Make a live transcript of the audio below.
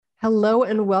Hello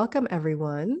and welcome,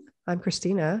 everyone. I'm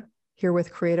Christina, here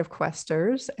with Creative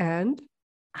Questers, and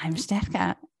I'm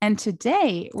Stefka. And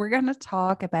today we're going to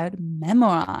talk about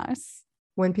memoirs.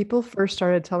 when people first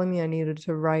started telling me I needed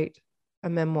to write a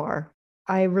memoir,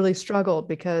 I really struggled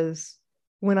because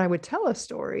when I would tell a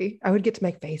story, I would get to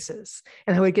make faces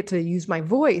and I would get to use my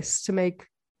voice to make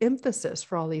emphasis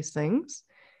for all these things.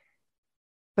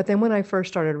 But then when I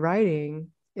first started writing,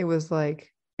 it was like,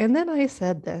 and then I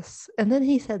said this, and then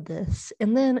he said this,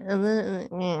 and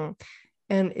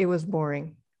it was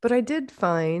boring. But I did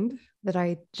find that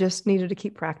I just needed to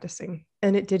keep practicing,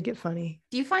 and it did get funny.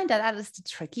 Do you find that is the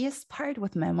trickiest part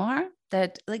with memoir?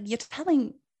 That like you're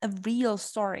telling a real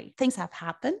story. Things have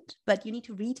happened, but you need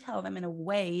to retell them in a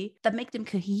way that make them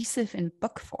cohesive in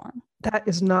book form. That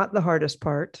is not the hardest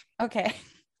part. Okay.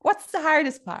 What's the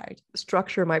hardest part?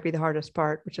 Structure might be the hardest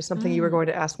part, which is something you were going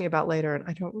to ask me about later, and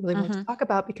I don't really want to talk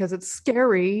about because it's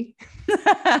scary.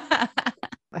 I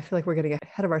feel like we're getting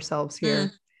ahead of ourselves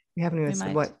here. We haven't even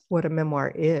said what a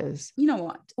memoir is. You know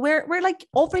what? We're like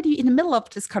already in the middle of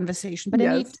this conversation, but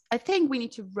I think we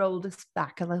need to roll this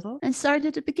back a little and start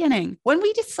at the beginning. When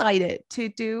we decided to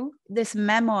do this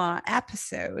memoir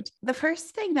episode, the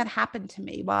first thing that happened to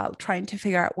me while trying to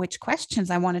figure out which questions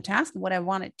I wanted to ask and what I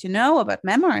wanted to know about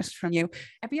memoirs from you,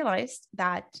 I realized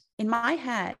that in my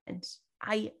head,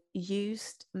 I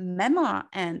used memoir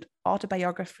and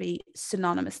autobiography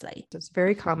synonymously. It's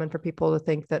very common for people to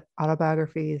think that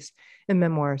autobiographies and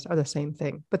memoirs are the same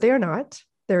thing, but they are not.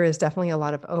 There is definitely a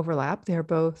lot of overlap. They are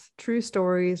both true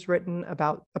stories written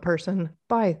about a person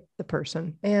by the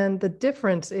person. And the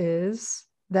difference is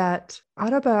that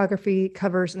autobiography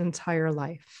covers an entire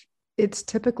life. It's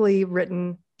typically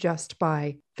written just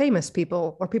by famous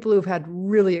people or people who've had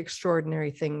really extraordinary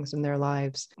things in their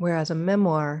lives, whereas a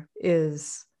memoir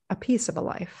is a piece of a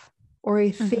life or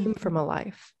a theme from a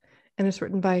life, and it's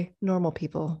written by normal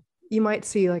people. You might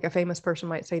see like a famous person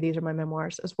might say, these are my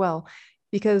memoirs as well,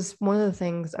 because one of the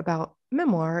things about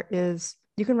memoir is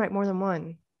you can write more than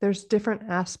one. There's different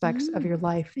aspects of your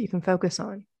life that you can focus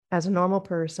on. As a normal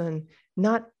person,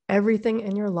 not everything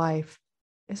in your life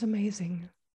is amazing.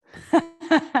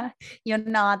 You're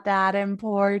not that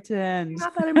important.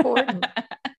 Not that important.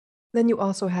 Then you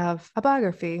also have a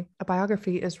biography. A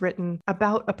biography is written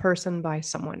about a person by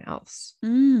someone else.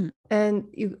 And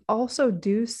you also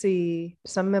do see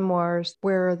some memoirs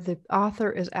where the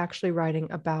author is actually writing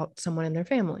about someone in their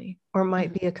family, or it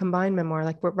might be a combined memoir.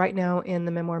 Like right now in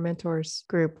the Memoir Mentors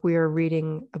group, we are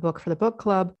reading a book for the book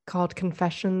club called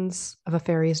Confessions of a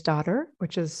Fairy's Daughter,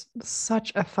 which is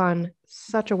such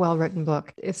a well-written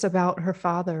book. It's about her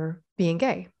father being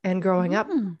gay and growing up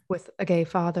with a gay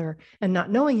father and not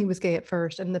knowing he was gay at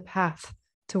first and the path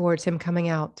towards him coming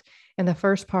out. And the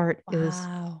first part is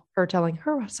her telling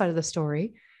her side of the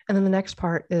story. And then the next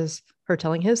part is her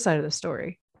telling his side of the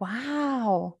story.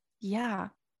 Wow. Yeah.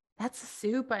 That's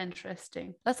super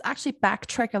interesting. Let's actually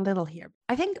backtrack a little here.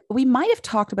 I think we might have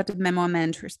talked about the Memoir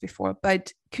Mentors before,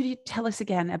 but could you tell us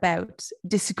again about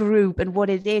this group and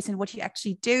what it is and what you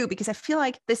actually do? Because I feel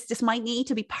like this might need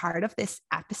to be part of this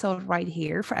episode right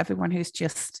here for everyone who's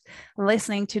just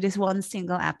listening to this one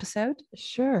single episode.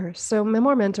 Sure. So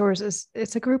Memoir Mentors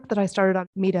it's a group that I started on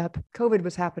Meetup. COVID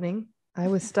was happening. I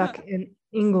was stuck in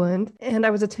England and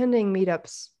I was attending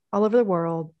meetups all over the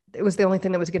world. It was the only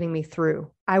thing that was getting me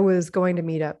through. I was going to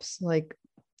meetups like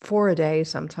 4 a day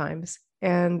sometimes.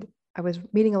 And I was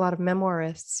meeting a lot of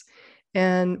memoirists.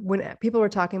 And when people were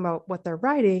talking about what they're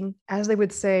writing, as they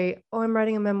would say, oh, I'm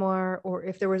writing a memoir, or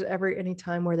if there was ever any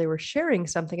time where they were sharing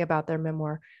something about their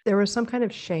memoir, there was some kind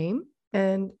of shame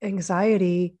and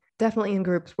anxiety, definitely in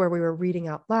groups where we were reading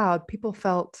out loud. People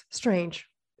felt strange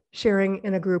sharing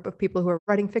in a group of people who are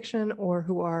writing fiction or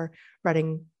who are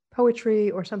writing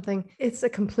poetry or something. It's a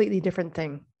completely different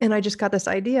thing. And I just got this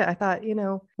idea. I thought,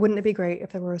 wouldn't it be great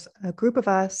if there was a group of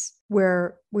us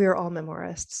where we are all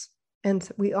memoirists and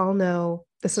we all know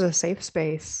this is a safe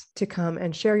space to come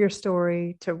and share your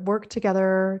story, to work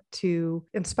together, to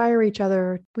inspire each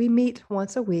other. We meet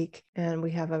once a week and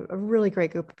we have a really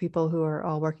great group of people who are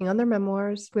all working on their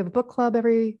memoirs. We have a book club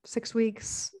every 6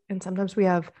 weeks, and sometimes we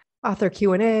have author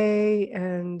Q&A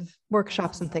and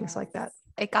workshops and things like that.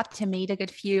 I got to meet a good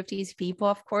few of these people,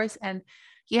 of course, and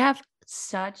you have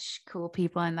such cool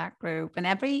people in that group. And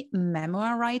every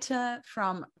memoir writer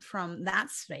from that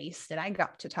space that I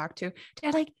got to talk to,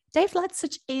 they've led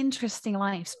such interesting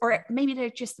lives, or maybe they're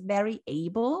just very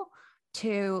able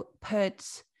to put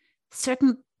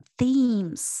certain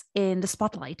themes in the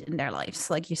spotlight in their lives.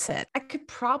 Like you said, I could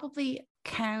probably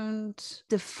count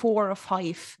the 4 or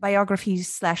 5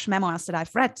 biographies / memoirs that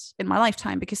I've read in my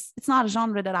lifetime, because it's not a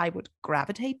genre that I would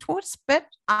gravitate towards, but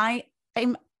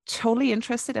I'm totally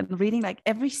interested in reading like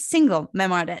every single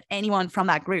memoir that anyone from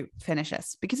that group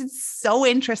finishes, because it's so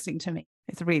interesting to me.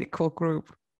 It's a really cool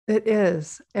group. It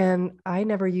is. And I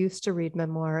never used to read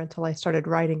memoir until I started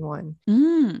writing one.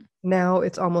 Now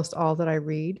it's almost all that I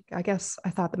read. I guess I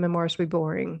thought the memoirs would be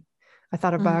boring. I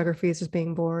thought of biographies as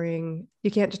being boring.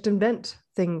 You can't just invent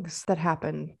things that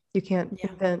happen. You can't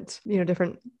invent,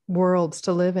 different worlds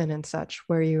to live in and such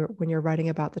when you're writing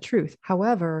about the truth.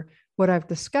 However, what I've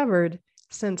discovered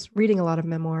since reading a lot of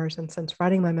memoirs and since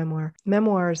writing my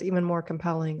memoir is even more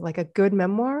compelling. Like a good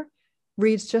memoir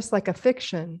reads just like a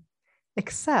fiction,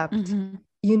 except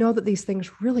you know that these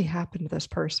things really happened to this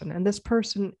person, and this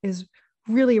person is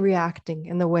really reacting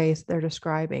in the ways they're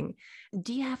describing.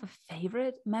 Do you have a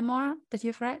favorite memoir that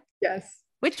you've read? Yes.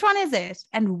 Which one is it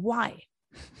and why?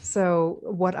 So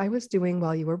What I Was Doing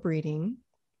While You Were Breeding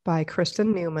by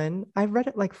Kristen Newman. I've read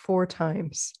it like 4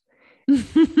 times.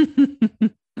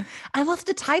 I love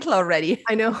the title already.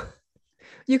 I know.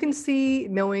 You can see,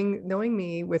 knowing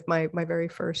me, with my very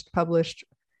first published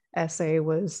essay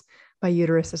was "My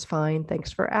Uterus is Fine.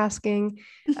 Thanks for asking."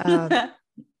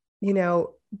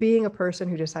 Being a person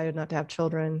who decided not to have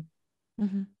children,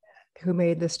 who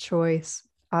made this choice,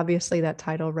 obviously that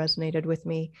title resonated with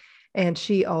me. And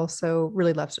she also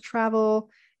really loves to travel.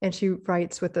 And she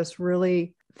writes with this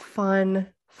really fun,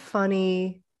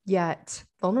 funny, yet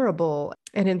vulnerable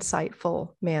and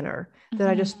insightful manner that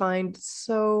I just find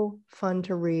so fun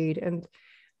to read. And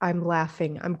I'm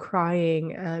laughing, I'm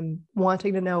crying, I'm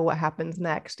wanting to know what happens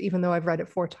next. Even though I've read it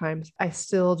 4 times,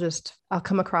 I'll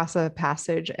come across a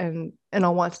passage and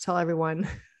I'll want to tell everyone,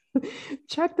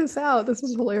 check this out. This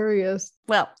is hilarious.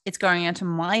 Well, it's going into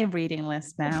my reading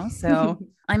list now. So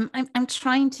I'm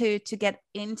trying to get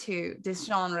into this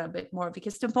genre a bit more,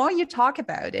 because the more you talk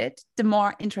about it, the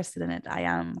more interested in it I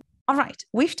am. All right.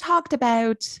 We've talked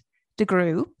about the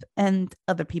group and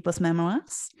other people's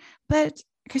memoirs, but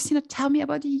Christina, tell me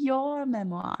about your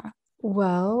memoir.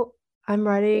 Well, I'm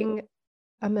writing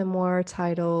a memoir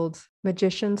titled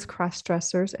Magicians,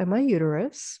 Cross-Dressers, and My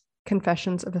Uterus,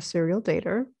 Confessions of a Serial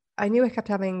Dater. I knew I kept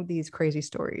having these crazy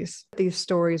stories. These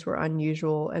stories were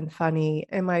unusual and funny,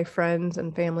 and my friends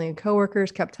and family and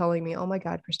coworkers kept telling me, "Oh my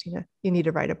God, Christina, you need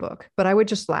to write a book." But I would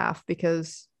just laugh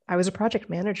because I was a project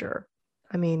manager.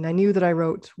 I mean, I knew that I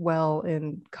wrote well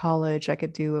in college. I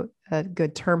could do a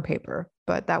good term paper,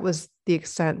 but that was the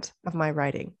extent of my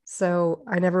writing. So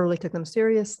I never really took them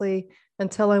seriously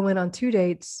until I went on 2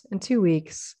 dates in 2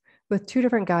 weeks with 2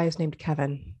 different guys named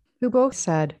Kevin, who both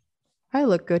said, "I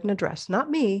look good in a dress." Not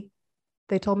me.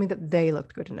 They told me that they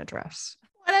looked good in a dress.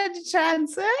 What are the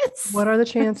chances? What are the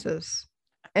chances?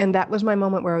 And that was my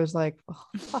moment where I was like, oh,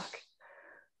 fuck.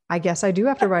 I guess I do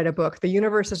have to write a book. The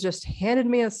universe has just handed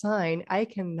me a sign. I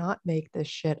cannot make this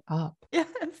shit up. Yes.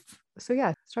 So yeah,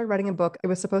 I started writing a book. It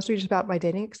was supposed to be just about my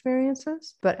dating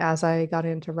experiences, but as I got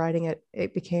into writing it,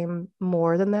 it became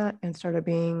more than that and started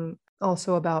being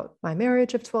also about my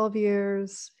marriage of 12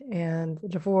 years and the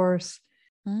divorce.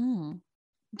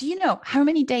 Do you know how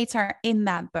many dates are in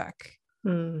that book?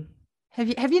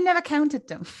 Have you never counted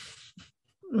them?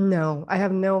 No, I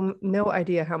have no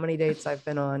idea how many dates I've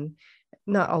been on.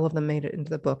 Not all of them made it into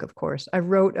the book, of course. I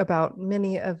wrote about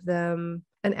many of them.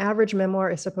 An average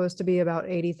memoir is supposed to be about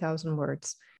 80,000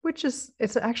 words,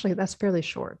 that's fairly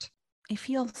short. It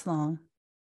feels long,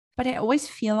 but I always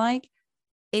feel like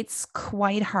it's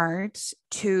quite hard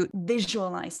to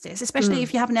visualize this, especially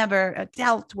if you have never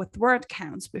dealt with word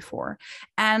counts before.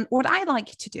 And what I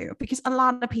like to do, because a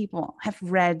lot of people have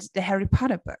read the Harry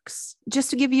Potter books, just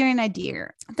to give you an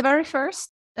idea, the very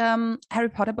first Harry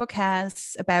Potter book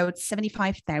has about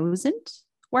 75,000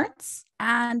 words.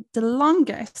 And the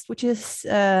longest, which is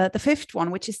the 5th one,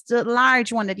 which is the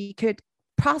large one that you could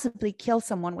possibly kill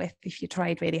someone with if you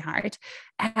tried really hard,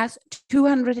 has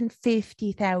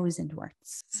 250,000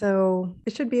 words. So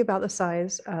it should be about the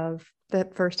size of the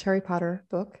first Harry Potter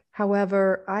book.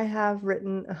 However, I have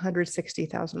written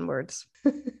 160,000 words.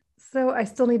 So I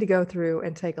still need to go through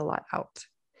and take a lot out.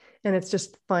 And it's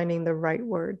just finding the right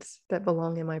words that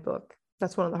belong in my book.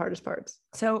 That's one of the hardest parts.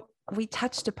 So we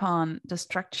touched upon the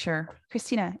structure.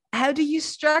 Christina, how do you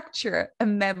structure a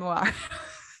memoir?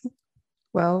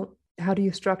 Well, how do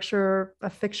you structure a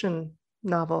fiction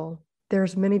novel?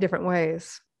 There's many different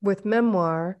ways. With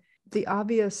memoir, the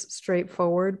obvious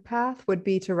straightforward path would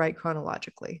be to write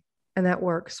chronologically. And that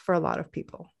works for a lot of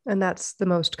people. And that's the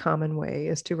most common way,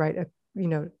 is to write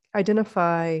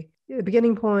identify a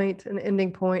beginning point, an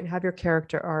ending point, have your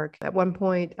character arc. At one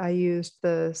point, I used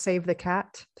the save the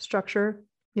cat structure.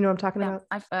 You know what I'm talking about?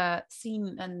 I've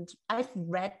seen and I've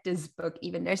read this book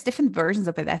even. There's different versions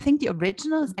of it. I think the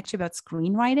original is actually about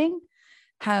screenwriting,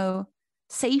 how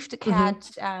Save the Cat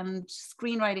and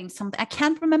screenwriting something. I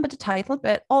can't remember the title,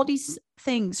 but all these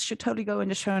things should totally go in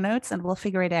the show notes and we'll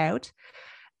figure it out.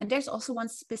 And there's also one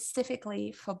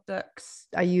specifically for books.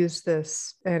 I use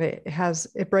this and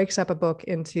it breaks up a book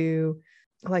into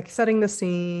like setting the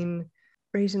scene,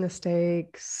 raising the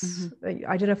stakes,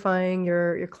 identifying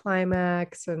your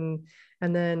climax, and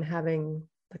then having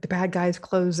like the bad guys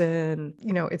close in.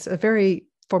 You know, it's a very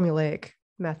formulaic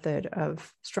method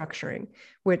of structuring,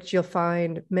 which you'll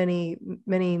find many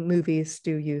movies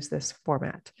do use this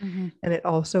format. And it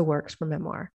also works for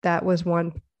memoir. That was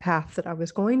one path that I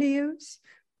was going to use,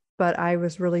 but I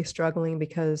was really struggling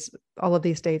because all of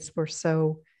these dates were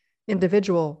so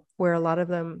individual, where a lot of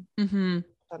them,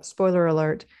 spoiler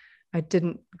alert, I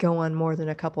didn't go on more than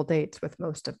a couple dates with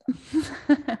most of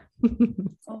them.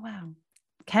 Oh, wow.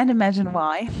 Can't imagine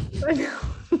why. I know.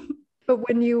 But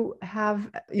when you have,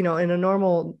 you know, in a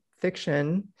normal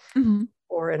fiction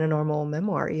or in a normal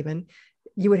memoir, even,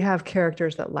 you would have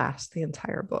characters that last the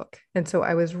entire book. And so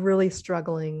I was really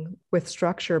struggling with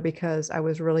structure because I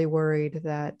was really worried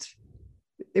that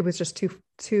it was just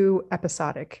too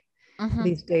episodic.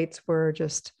 These dates were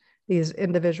just these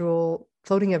individual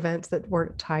floating events that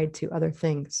weren't tied to other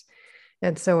things.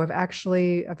 And so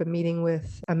I've been meeting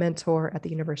with a mentor at the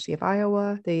University of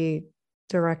Iowa, the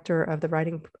director of the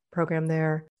writing program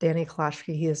there, Danny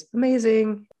Kolashki. He is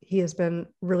amazing. He has been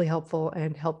really helpful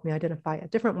and helped me identify a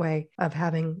different way of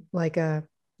having like a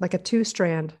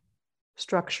two-strand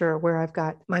structure where I've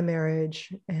got my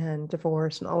marriage and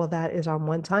divorce and all of that is on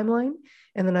one timeline.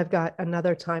 And then I've got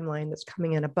another timeline that's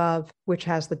coming in above, which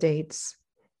has the dates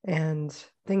and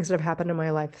things that have happened in my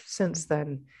life since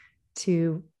then,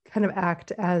 to kind of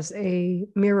act as a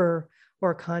mirror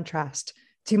or a contrast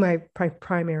to my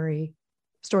primary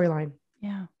storyline.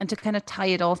 Yeah. And to kind of tie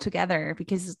it all together,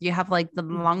 because you have like the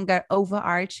longer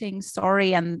overarching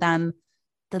story and then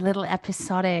the little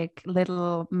episodic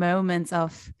little moments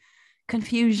of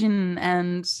confusion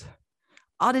and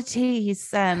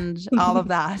oddities and all of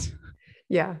that.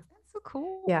 Yeah. That's so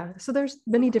cool. Yeah. So there's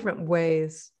many different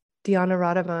ways. Diana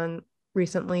Radovan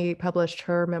recently published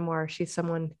her memoir. She's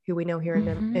someone who we know here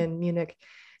in Munich.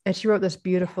 And she wrote this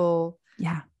beautiful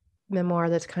memoir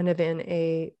that's kind of in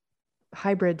a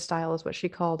hybrid style is what she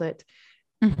called it.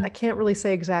 I can't really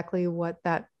say exactly what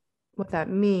that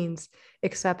means,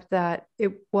 except that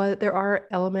there are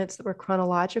elements that were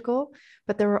chronological,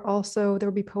 but there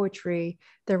would be poetry.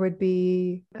 There would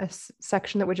be a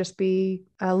section that would just be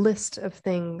a list of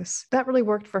things that really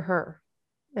worked for her.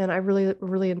 And I really,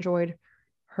 really enjoyed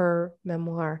her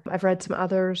memoir. I've read some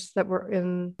others that were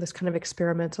in this kind of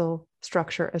experimental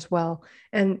structure as well.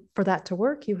 And for that to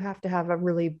work, you have to have a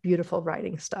really beautiful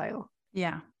writing style.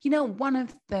 Yeah. You know, one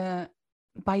of the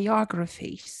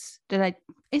biographies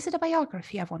is it a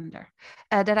biography, I wonder,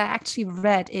 that I actually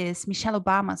read is Michelle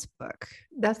Obama's book.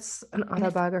 That's an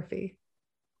autobiography.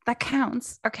 That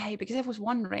counts. Okay, because I was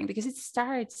wondering, because it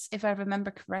starts, if I remember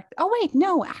correct. Oh, wait,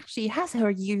 no, actually it has her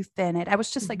youth in it. I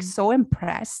was just like so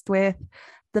impressed with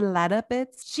the latter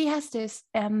bits. She has this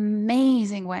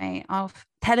amazing way of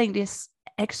telling this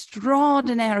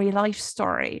extraordinary life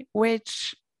story,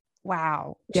 which,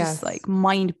 wow, just like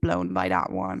mind blown by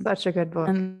that one. Such a good book.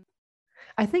 And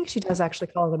I think she does actually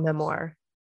call it a memoir.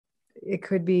 It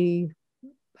could be,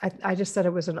 I just said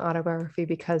it was an autobiography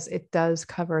because it does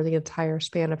cover the entire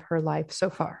span of her life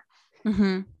so far.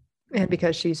 And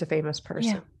because she's a famous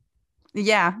person.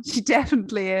 Yeah, she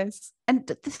definitely is. And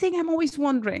the thing I'm always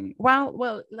wondering,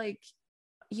 well, like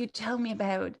you tell me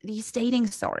about these dating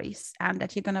stories and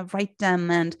that you're going to write them.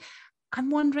 And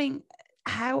I'm wondering,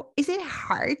 how is it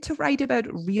hard to write about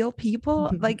real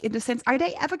people? Like, in the sense, are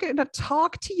they ever going to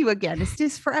talk to you again? Is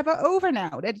this forever over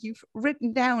now that you've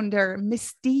written down their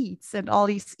misdeeds and all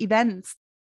these events?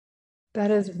 That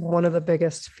is one of the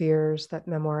biggest fears that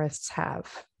memoirists have,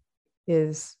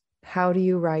 is how do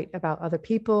you write about other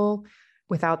people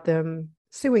without them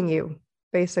suing you,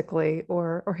 basically,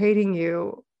 or hating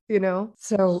you, you know?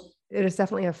 So it is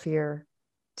definitely a fear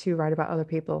to write about other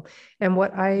people. And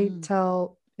what I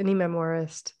tell any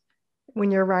memoirist, when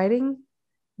you're writing,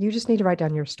 you just need to write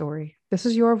down your story. This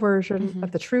is your version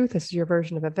of the truth. This is your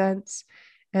version of events.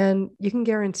 And you can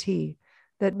guarantee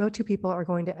that no two people are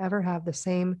going to ever have the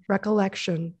same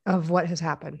recollection of what has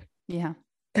happened. Yeah.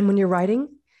 And when you're writing,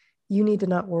 you need to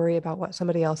not worry about what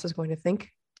somebody else is going to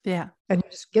think. Yeah. And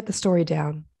just get the story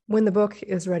down. When the book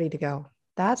is ready to go,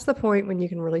 that's the point when you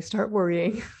can really start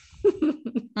worrying.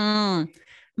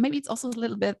 Maybe it's also a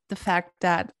little bit the fact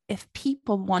that if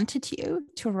people wanted you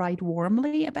to write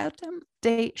warmly about them,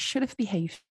 they should have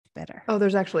behaved better. Oh,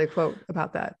 there's actually a quote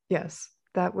about that. Yes.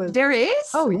 That was. There is?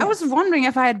 Oh, yes. I was wondering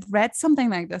if I had read something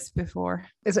like this before.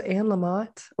 Is it Anne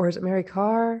Lamott or is it Mary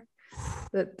Carr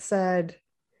that said,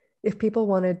 if people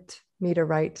wanted me to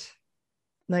write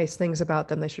nice things about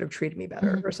them, they should have treated me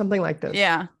better, or something like this.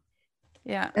 Yeah.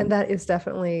 Yeah. And that is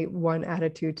definitely one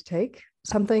attitude to take.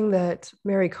 Something that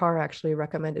Mary Carr actually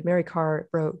recommended. Mary Carr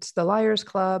wrote The Liars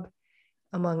Club,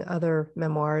 among other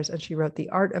memoirs, and she wrote The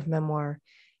Art of Memoir.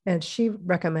 And she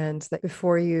recommends that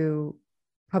before you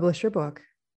publish your book,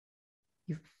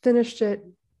 you've finished it,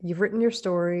 you've written your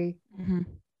story,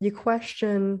 you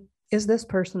question, is this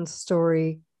person's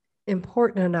story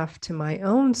important enough to my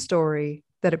own story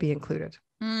that it be included?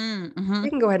 You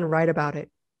can go ahead and write about it.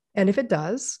 And if it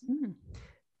does,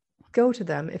 go to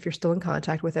them if you're still in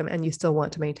contact with them and you still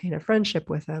want to maintain a friendship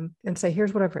with them and say,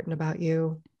 here's what I've written about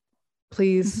you.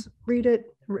 Please read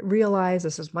it, realize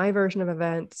this is my version of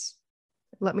events.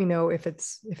 Let me know if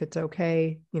it's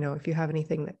okay, if you have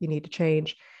anything that you need to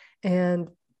change. And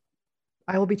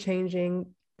I will be changing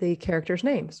the characters'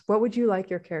 names. What would you like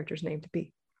your character's name to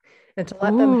be? And to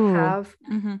let them have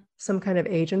some kind of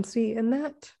agency in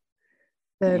that,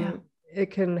 then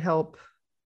it can help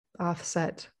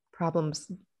offset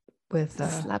problems with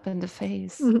slap in the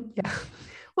face. Yeah.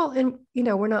 Well, and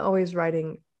we're not always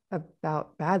writing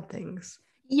about bad things.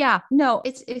 Yeah, no,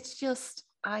 it's just,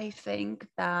 I think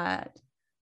that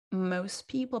most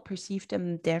people perceive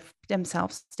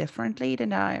themselves differently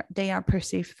than they are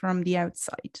perceived from the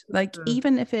outside. Like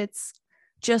even if it's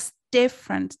just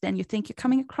different than you think you're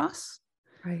coming across,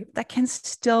 right, that can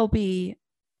still be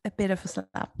a bit of a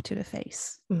slap to the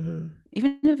face,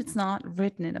 even if it's not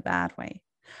written in a bad way.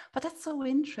 But that's so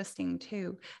interesting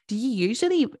too. Do you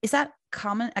usually, is that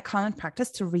a common practice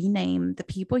to rename the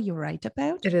people you write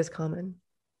about? It is common.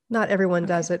 Not everyone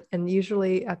does it. And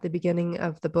usually at the beginning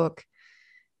of the book,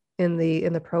 in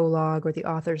the prologue or the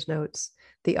author's notes,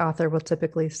 the author will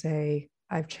typically say,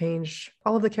 I've changed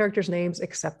all of the characters' names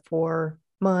except for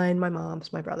mine, my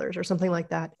mom's, my brother's, or something like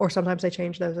that. Or sometimes they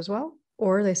change those as well.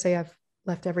 Or they say, I've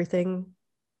left everything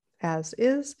as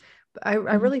is. But I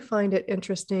really find it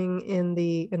interesting in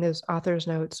those author's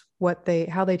notes,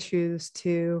 how they choose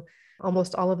to,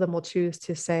 almost all of them will choose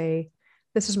to say,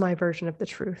 this is my version of the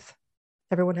truth.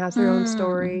 Everyone has their own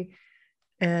story.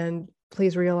 And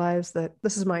please realize that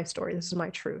this is my story. This is my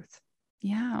truth.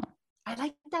 Yeah. I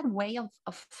like that way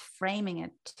of framing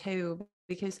it too,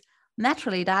 because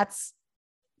naturally that's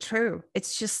true.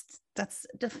 It's just, that's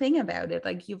the thing about it.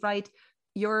 Like you write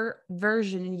your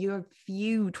version and your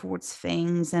view towards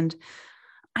things. And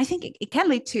I think it can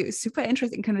lead to super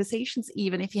interesting conversations,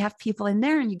 even if you have people in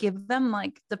there and you give them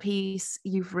like the piece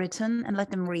you've written and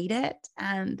let them read it.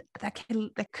 And that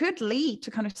could lead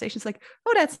to conversations like,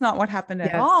 oh, that's not what happened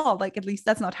at all. Like, at least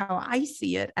that's not how I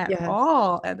see it at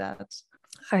all. And that's,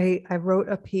 I wrote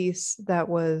a piece that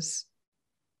was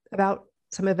about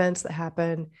some events that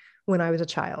happened when I was a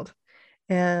child.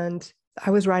 And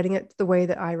I was writing it the way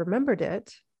that I remembered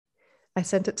it. I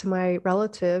sent it to my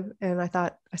relative and I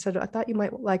said, I thought you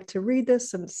might like to read this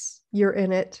since you're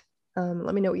in it.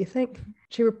 Let me know what you think.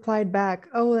 She replied back,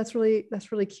 oh, that's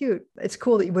really cute. It's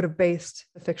cool that you would have based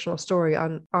a fictional story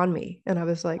on me. And I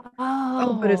was like,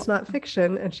 oh, but it's not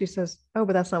fiction. And she says, oh,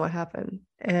 but that's not what happened.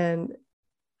 And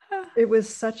it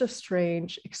was such a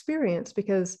strange experience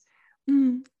because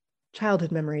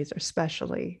childhood memories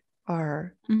especially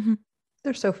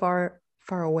they're so far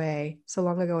away, so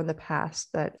long ago in the past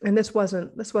that, and this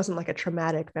wasn't like a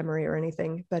traumatic memory or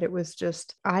anything, but it was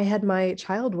just, I had my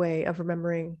child way of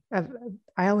remembering.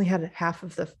 I only had half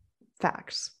of the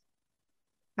facts.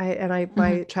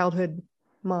 My childhood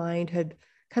mind had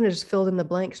kind of just filled in the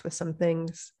blanks with some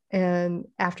things. And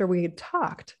after we had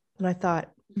talked, and I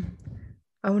thought,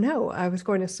 oh no, I was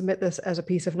going to submit this as a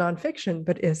piece of nonfiction,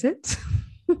 but is it?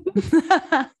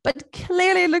 But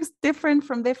clearly it looks different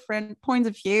from different points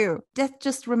of view. That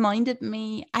just reminded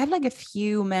me, I have like a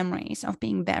few memories of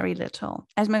being very little,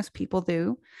 as most people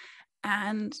do.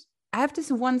 And I have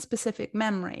this one specific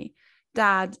memory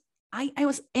that I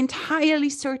was entirely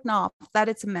certain of that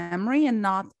it's a memory and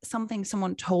not something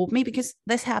someone told me, because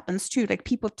this happens too. Like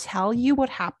people tell you what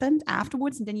happened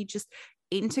afterwards and then you just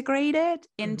integrate it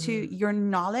into your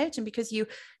knowledge. And because you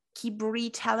keep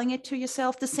retelling it to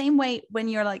yourself, the same way when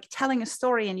you're like telling a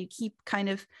story and you keep kind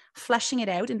of fleshing it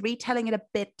out and retelling it a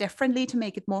bit differently to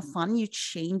make it more fun, you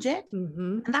change it.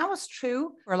 And that was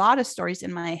true for a lot of stories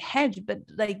in my head, but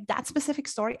like that specific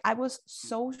story, I was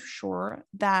so sure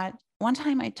that one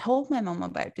time I told my mom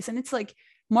about this, and it's like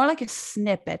more like a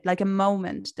snippet, like a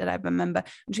moment that I remember.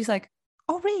 And she's like,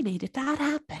 oh, really? Did that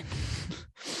happen?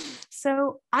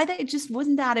 So either it just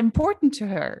wasn't that important to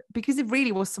her because it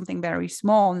really was something very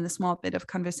small in the small bit of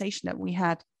conversation that we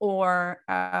had, or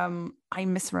I'm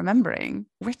misremembering,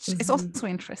 which is also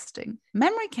interesting.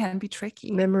 Memory can be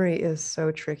tricky. Memory is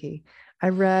so tricky. I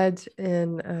read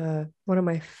in one of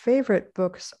my favorite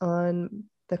books on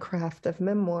the craft of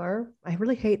memoir. I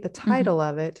really hate the title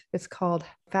of it. It's called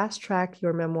Fast Track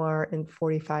Your Memoir in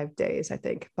 45 Days, I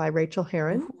think, by Rachel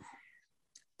Herron. Ooh.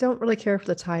 Don't really care for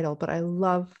the title, but I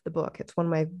love the book. It's one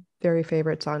of my very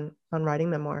favorites on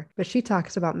writing memoir. But she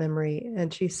talks about memory,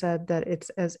 and she said that it's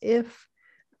as if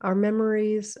our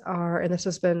memories are, and this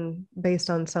has been based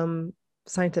on some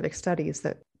scientific studies,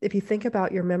 that if you think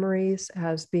about your memories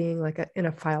as being like in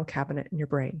a file cabinet in your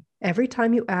brain, every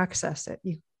time you access it,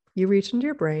 you reach into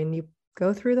your brain, you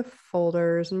go through the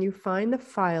folders and you find the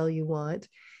file you want,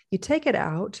 you take it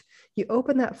out, you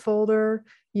open that folder,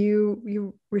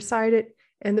 you recite it,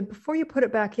 and then before you put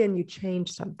it back in, you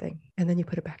change something, and then you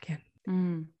put it back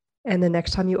in. And the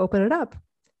next time you open it up,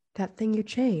 that thing you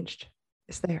changed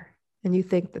is there. And you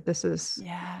think that this is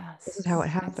how it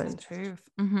happened. That's the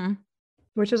truth.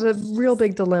 Which is a real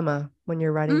big dilemma when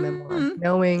you're writing memoir,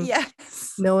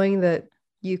 knowing that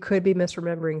you could be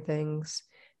misremembering things,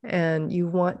 and you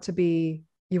want to be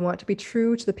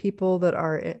true to the people that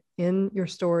are in your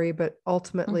story, but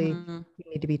ultimately you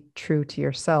need to be true to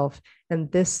yourself.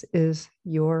 And this is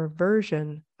your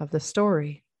version of the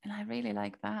story. And I really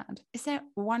like that. Is there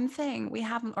one thing we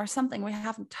haven't, or something we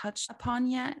haven't touched upon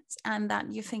yet, and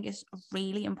that you think is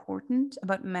really important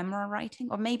about memoir writing,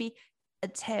 or maybe a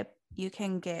tip you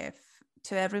can give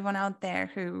to everyone out there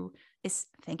who is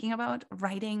thinking about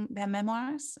writing their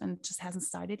memoirs and just hasn't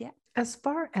started yet? As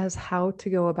far as how to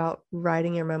go about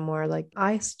writing your memoir, like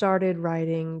I started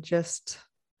writing just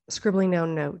scribbling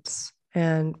down notes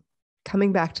and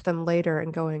coming back to them later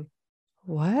and going,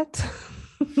 what?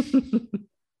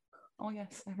 Oh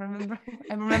yes, I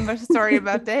remember a story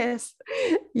about this.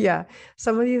 Yeah.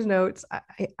 Some of these notes,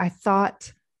 I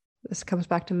thought, this comes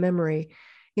back to memory,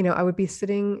 I would be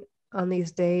sitting on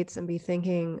these dates and be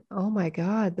thinking, oh my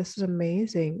God, this is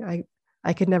amazing.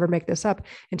 I could never make this up.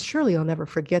 And surely I'll never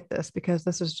forget this because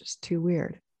this is just too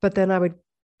weird. But then I would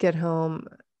get home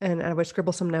and I would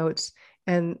scribble some notes,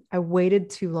 and I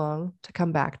waited too long to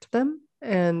come back to them,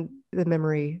 and the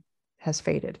memory has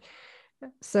faded.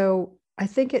 So I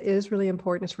think it is really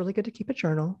important. It's really good to keep a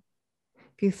journal.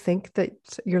 If you think that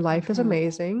your life is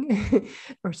amazing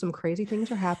or some crazy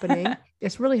things are happening,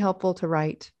 it's really helpful to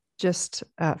write, just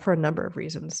for a number of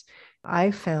reasons.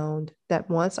 I found that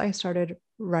once I started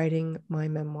writing my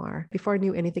memoir, before I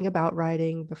knew anything about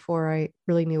writing, before I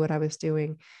really knew what I was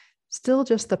doing, still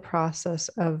just the process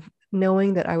of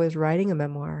knowing that I was writing a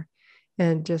memoir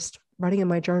and just writing in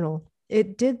my journal,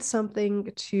 it did something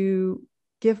to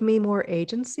give me more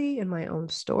agency in my own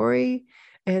story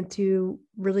and to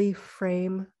really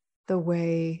frame the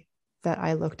way that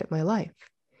I looked at my life.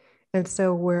 And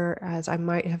so whereas I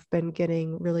might have been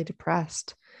getting really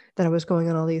depressed that I was going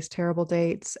on all these terrible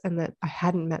dates and that I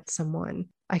hadn't met someone,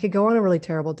 I could go on a really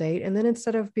terrible date. And then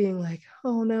instead of being like,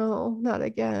 oh no, not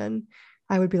again,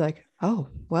 I would be like, oh,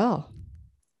 well,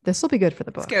 this will be good for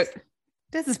the book. It's good.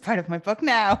 This is part of my book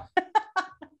now.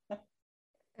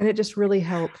 And it just really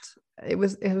helped. It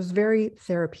was very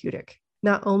therapeutic,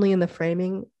 not only in the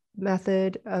framing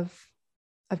method of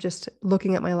just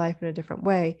looking at my life in a different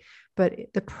way, but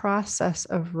the process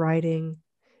of writing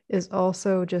is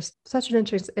also just such an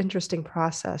interesting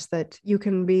process that you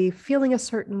can be feeling a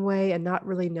certain way and not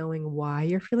really knowing why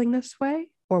you're feeling this way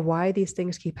or why these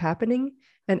things keep happening.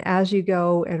 And as you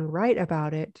go and write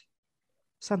about it,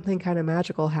 something kind of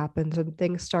magical happens and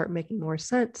things start making more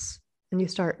sense and you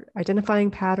start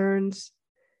identifying patterns.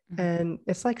 And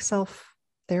it's like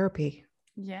self-therapy.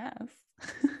 Yes.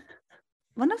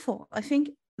 Wonderful. I think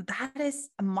that is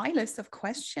my list of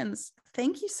questions.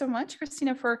 Thank you so much,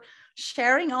 Christina, for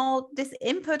sharing all this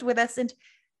input with us and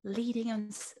leading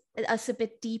us a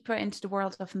bit deeper into the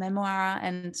world of memoir.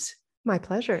 And my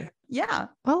pleasure. Yeah.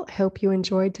 Well, I hope you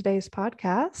enjoyed today's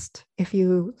podcast. If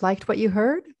you liked what you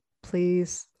heard,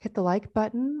 please hit the like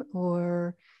button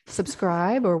or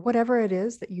subscribe or whatever it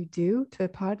is that you do to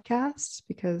podcasts,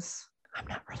 because I'm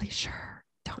not really sure.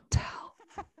 Don't tell.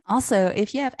 Also,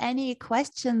 if you have any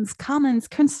questions, comments,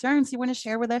 concerns you want to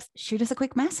share with us, shoot us a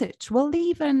quick message. We'll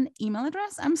leave an email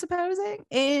address, I'm supposing,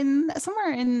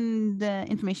 somewhere in the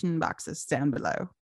information boxes down below.